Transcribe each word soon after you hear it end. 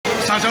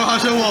我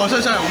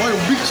有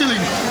冰淇淋，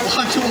我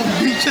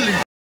冰淇淋。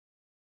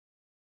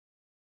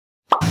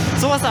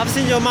 So what's up sa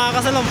inyo mga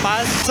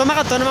kasalumpas? So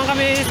makato naman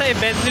kami sa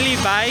event ni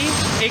Levi,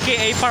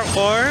 aka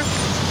Parkour.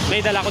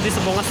 May dala ko din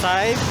sa bunga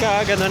side,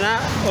 kagano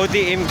na,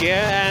 ODM gear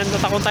and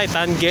Attack on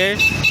Titan gear.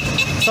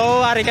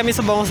 So ari kami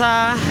sa bunga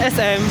sa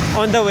SM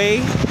on the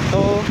way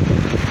to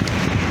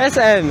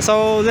SM.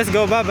 So let's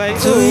go, bye bye.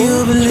 Do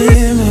you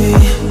believe me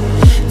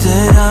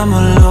that I'm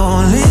a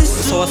lonely?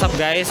 So what's up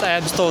guys? I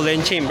have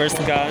stolen Chamber's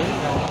gun.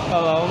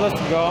 Hello, let's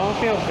go.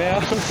 Feel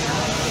bad.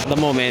 The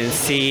moment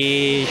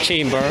si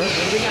Chamber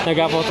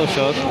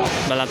nag-photoshoot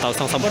balang taos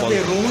ng sampol.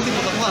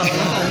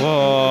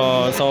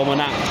 Wow, so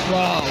muna.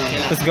 Wow.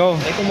 Let's go.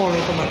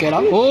 Okay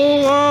lang?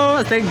 Oh,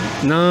 wow,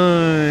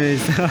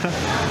 nice.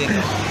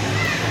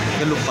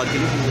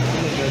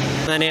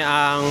 Nani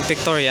ang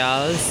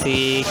pictorial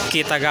si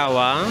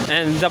Kitagawa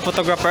and the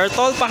photographer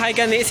tol pahay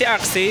gani si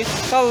Arksyy.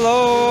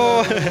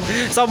 Hello.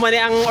 So mani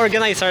ang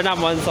organizer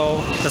namon,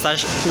 so basta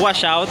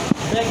wash out.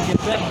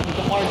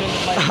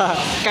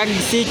 Kag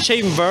si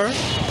Chamber.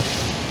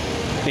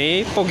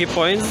 Okay, pogi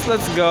points.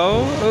 Let's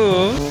go.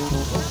 Ooh.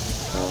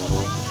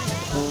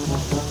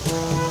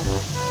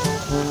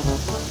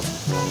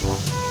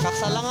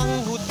 Kaksalang ang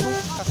hood mo.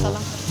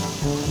 Kaksalang.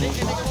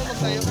 Hindi ka mo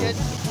magtayo, kid.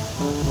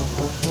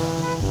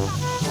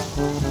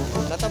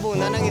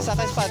 Natabunan ng isa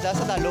ka espada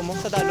sa dalo mo.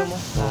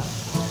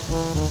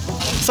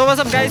 So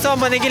what's up guys? So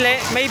manigili,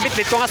 may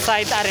bit-bit ko nga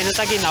side ari na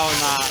sa ginaw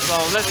na. So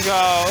let's go.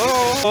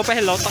 Oh,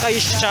 hello ta kay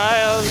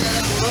child.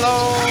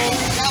 Hello.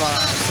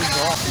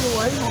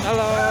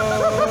 Hello.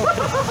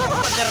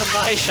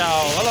 Hey,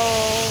 Shao. Hello.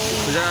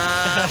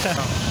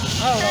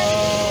 Hello.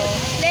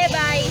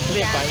 Lebay.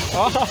 Lebay.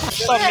 Oh,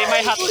 Tommy,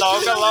 may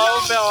hotdog. Hello,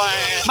 Bella.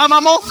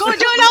 Mama mo!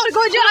 Gojo lang!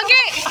 Gojo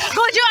agi!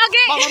 Gojo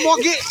agi! Mama mo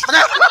agi!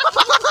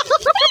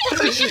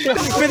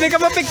 Pwede ka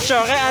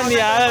ma-picture kay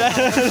Anya.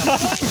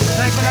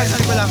 Sari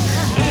ko lang.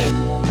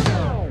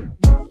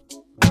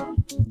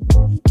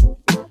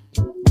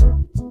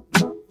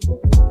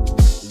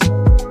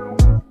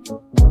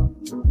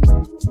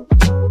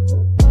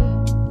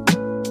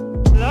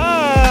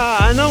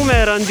 Anong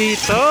meron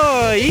dito?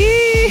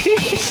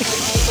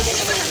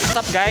 What's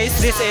up guys?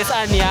 This is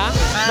Anya,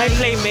 my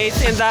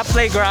playmates in the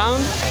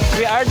playground.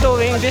 We are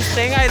doing this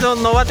thing. I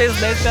don't know what is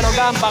this, pero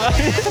gampa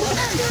kami.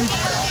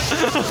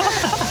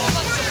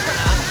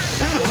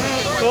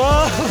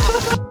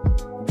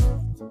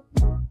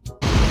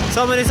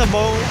 So many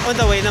sabong, on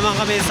the way naman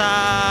kami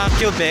sa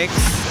Cubics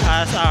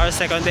as our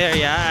second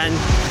area, and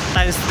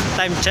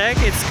time check,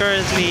 it's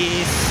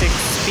currently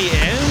 6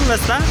 PM.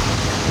 Basta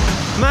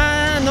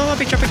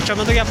picture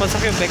mo nagyapon sa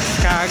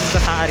Cubics kag sa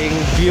aring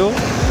view.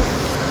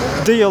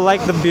 Do you like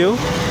the view?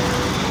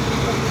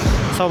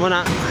 So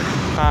muna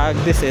kag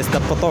this is the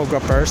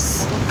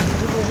photographers.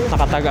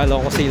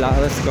 Nakatagalo ko sila.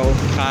 Let's go.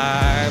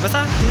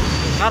 Basta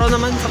karo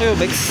naman sa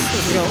Cubics.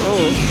 Let's go.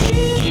 Oh.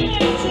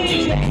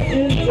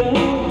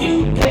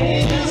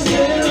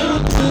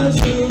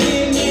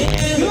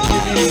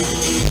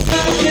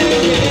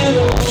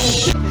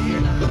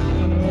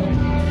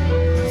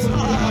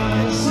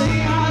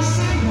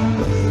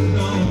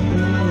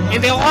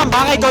 Hindi ko kang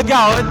bakay God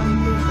gaon.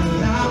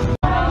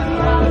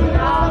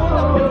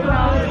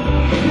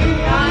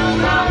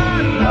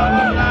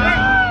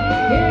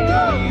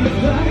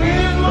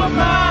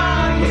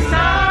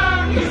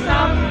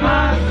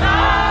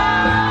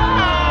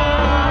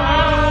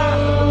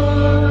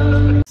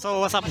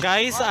 So what's up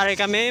guys? Ari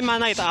kami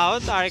night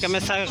out. Ari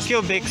kami sa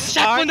Cubics.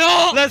 Shot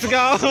puno! Let's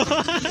go!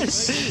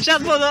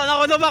 Shot puno!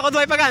 Nakuno ba?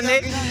 Kuno ay pagani.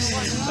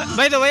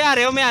 By the way,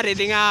 Ari, may-ari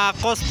din nga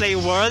cosplay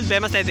world.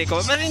 Be, mas tete ko.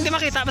 Pero hindi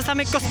makita. Basta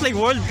may cosplay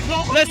world.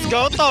 Let's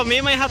go,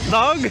 Tommy. May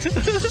hotdog.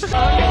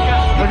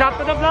 What's up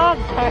to the vlog?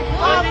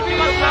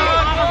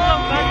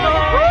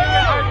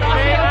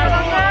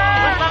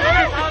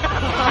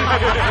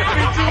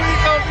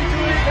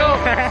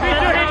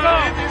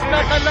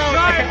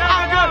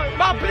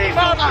 Please,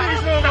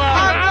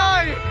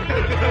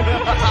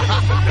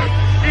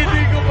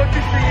 hindi ko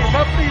pag-isingin.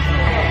 Please,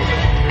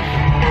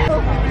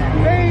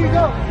 there you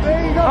go.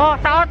 Oh,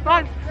 taot,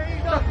 man.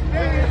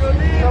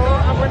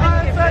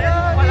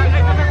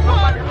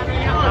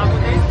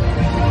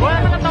 Wala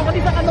na katawa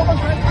din sa kanong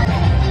concert.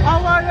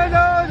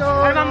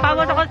 Ano bang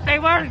bago sa cosplay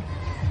world?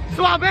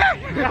 Suabe!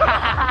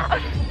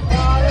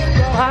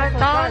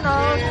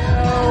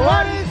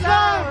 What is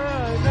up?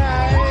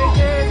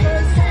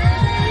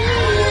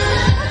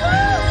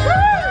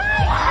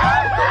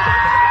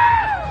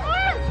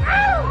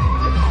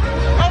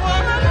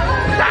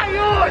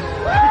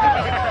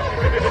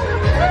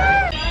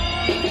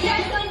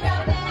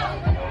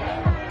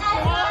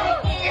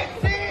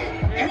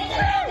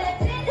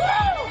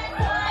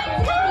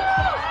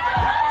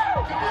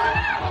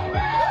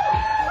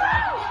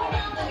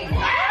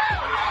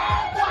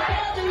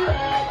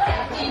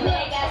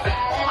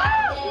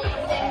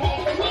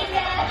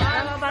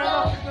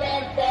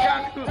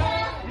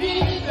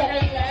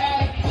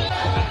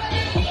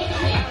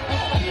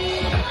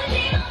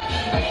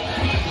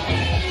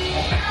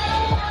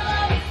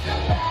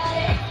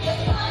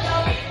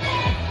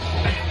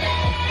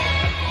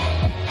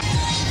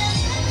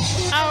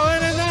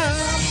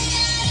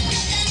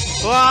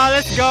 Wow,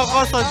 let's go,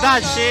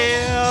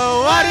 Kosodachi.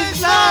 What is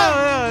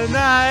love?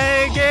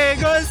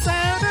 Naikego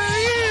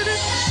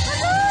Señorito.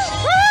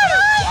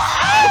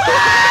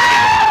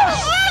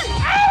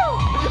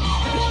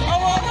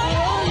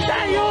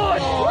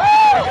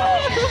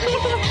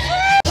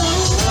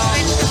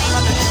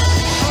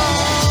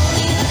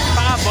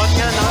 Pakabot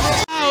nga, no?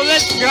 Oh,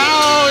 let's go!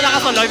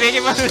 Nakasuloy,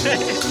 bigyan mo.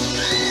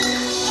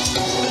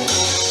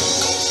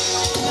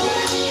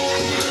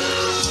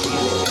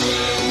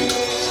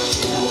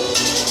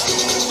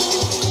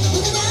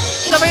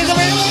 Sabay!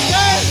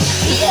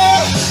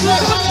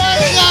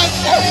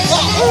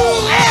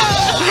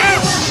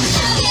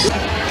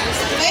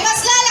 May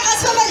mas lalakas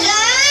pa ba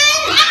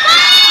dyan?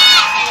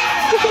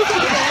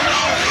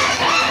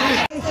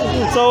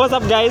 So what's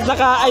up guys?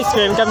 Naka-ice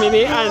cream kami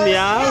ni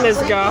Anya.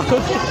 Let's go!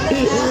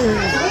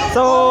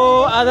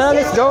 So,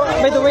 let's go.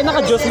 By the way,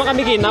 naka-juice ma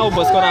kami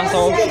kinaubos ko na.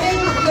 So,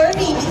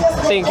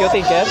 thank you.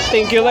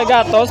 Thank you,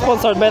 Legato.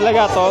 Sponsored by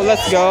Legato.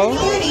 Let's go.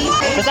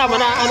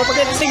 Kasama na,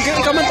 thank you.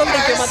 Ikaw man tol,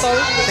 thank you, Matol.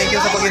 Thank you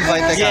sa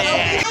pag-invite.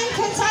 Yeah.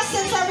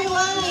 Contestants,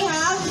 everyone, we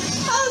have,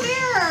 oh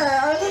there,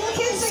 our little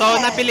kids So,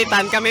 again.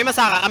 napilitan kami.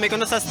 Masaka kami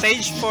kuno sa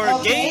stage for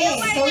Okay,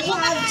 games. so we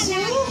have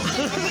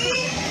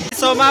 2.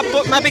 So,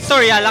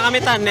 ma-Victoria lang kami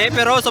tane.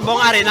 Pero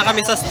subong ari na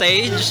kami sa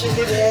stage.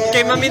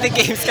 Kay mami the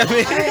games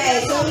kami.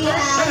 Alright, so we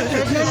have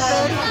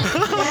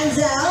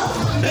Denzel.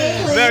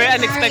 Very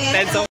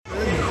unexpected. So,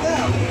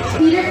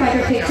 Peter Piper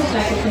picks a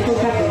peck of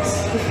pickled peppers.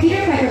 If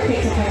Peter Piper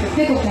picks a peck of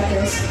pickled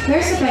peppers,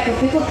 where's the peck of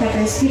pickled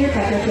peppers Peter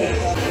Piper picked?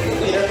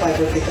 Peter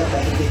Piper picked a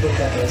peck of pickled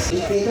peppers.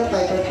 If Peter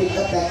Piper picked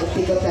a peck of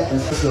pickled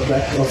peppers, what's the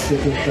peck of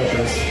pickled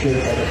peppers Peter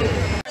Piper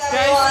picked?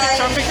 guys,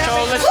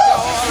 picture, let's go!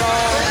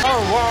 Oh,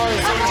 wow!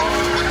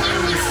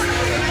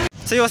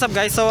 So what's up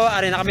guys? So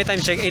ari na kami time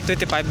check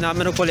 8:25 na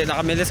manugpulit na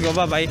kami. Let's go,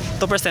 bye-bye.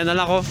 2% na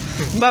lang ako.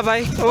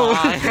 Bye-bye. Oh.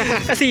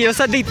 Kasi yo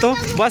sa dito.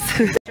 Boss.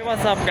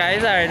 What's up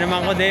guys? Ari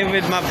naman ko din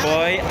with my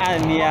boy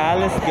Anya.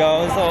 Let's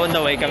go. So on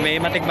the way kami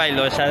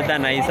matikbaylo siya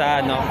danay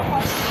sa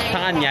sa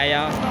Anya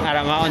ya.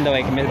 Arama on the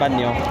way kami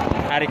banyo.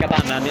 Ari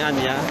katana ni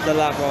Anya.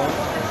 Dala ko.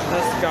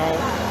 Let's go.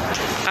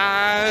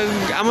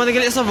 Amo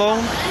nagali sa bong.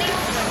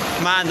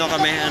 Maano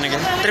kami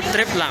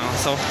trip lang.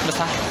 So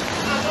basta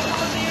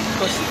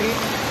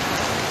Costrip.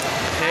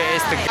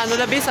 Ano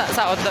labi sa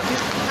out labi?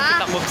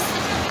 Kita moves.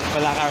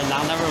 Wala ka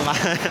lang, never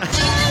mind.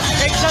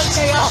 Action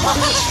kayo!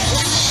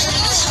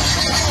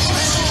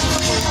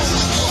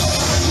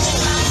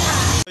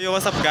 Yo,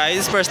 what's up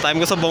guys? First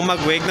time ko sa buong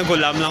mag-wig,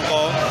 nagulam lang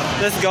ko.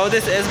 Let's go,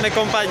 this is my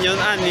companion,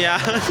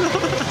 Anya.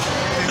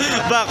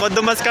 Bako,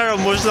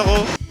 dumaskaramush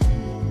ako.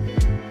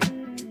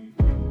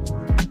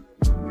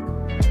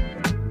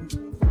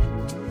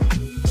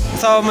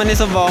 So,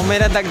 manisubong, may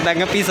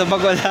nadagdag na piso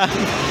bago lang.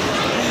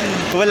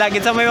 Wala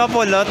gid sa may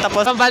mapulot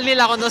tapos tambal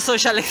nila ako ng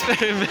social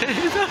experiment.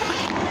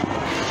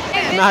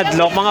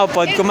 Nahadlok mga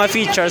upod ko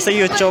ma-feature sa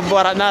YouTube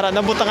wala nara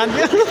nabutangan.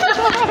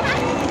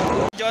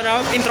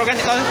 Jono, intro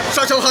ganito.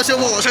 上车和车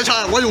我上车，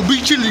我有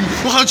冰淇淋，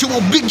我好吃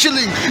我冰淇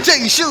淋，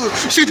这是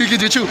身体给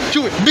的球，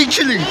就冰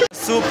淇淋。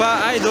 Super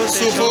Idol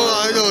Super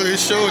Idol 的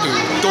手的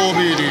多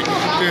美丽，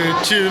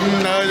亲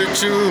爱的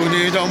祝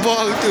你让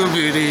我特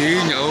别的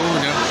牛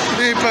牛，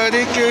你把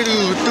你给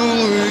路都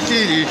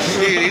给你，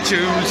你青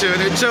春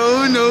的走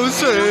no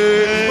水。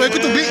喂，不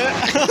懂冰。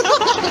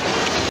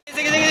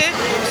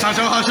上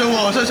车和车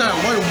我上车，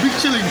我有冰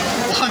淇淋，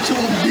我好吃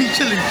我冰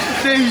淇淋，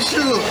这是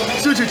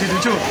身体给的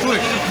球，对，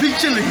冰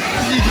淇淋。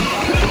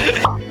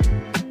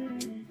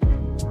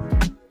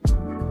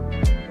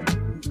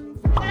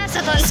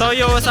 So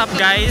yo, what's up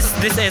guys?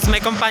 This is my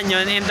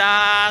companion in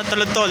the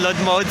tulod-tulod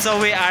mode. So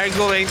we are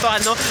going to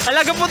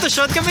alaga po to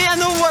shoot kami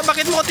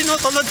bakit mo ko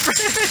tinutulod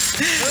friend?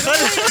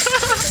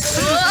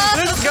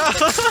 Let's go!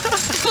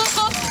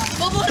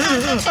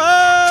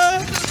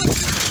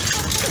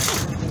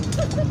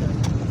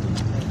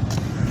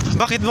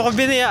 Bakit mo ko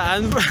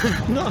binayaan?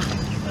 No.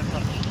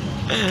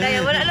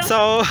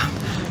 So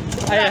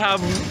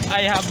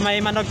I have my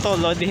manok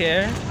tulod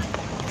here.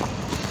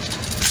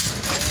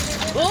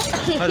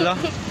 Hello.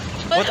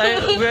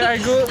 Where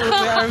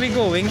are we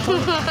going to?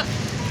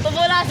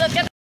 Pupulasot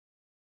ka.